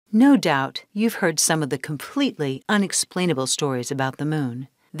No doubt you've heard some of the completely unexplainable stories about the moon.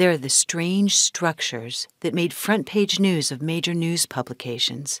 They're the strange structures that made front-page news of major news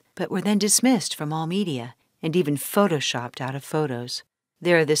publications, but were then dismissed from all media and even photoshopped out of photos.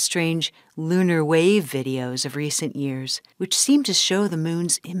 There are the strange lunar wave videos of recent years, which seem to show the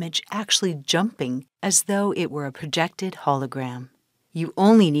moon's image actually jumping as though it were a projected hologram. You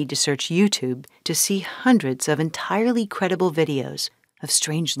only need to search YouTube to see hundreds of entirely credible videos of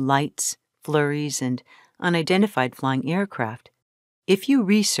strange lights, flurries, and unidentified flying aircraft. If you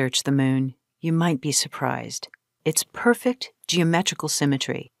research the moon, you might be surprised. Its perfect geometrical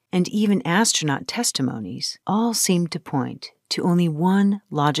symmetry and even astronaut testimonies all seem to point to only one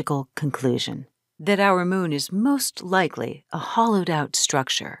logical conclusion: that our moon is most likely a hollowed-out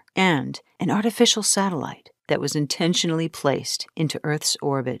structure and an artificial satellite that was intentionally placed into Earth's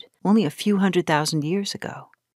orbit only a few 100,000 years ago.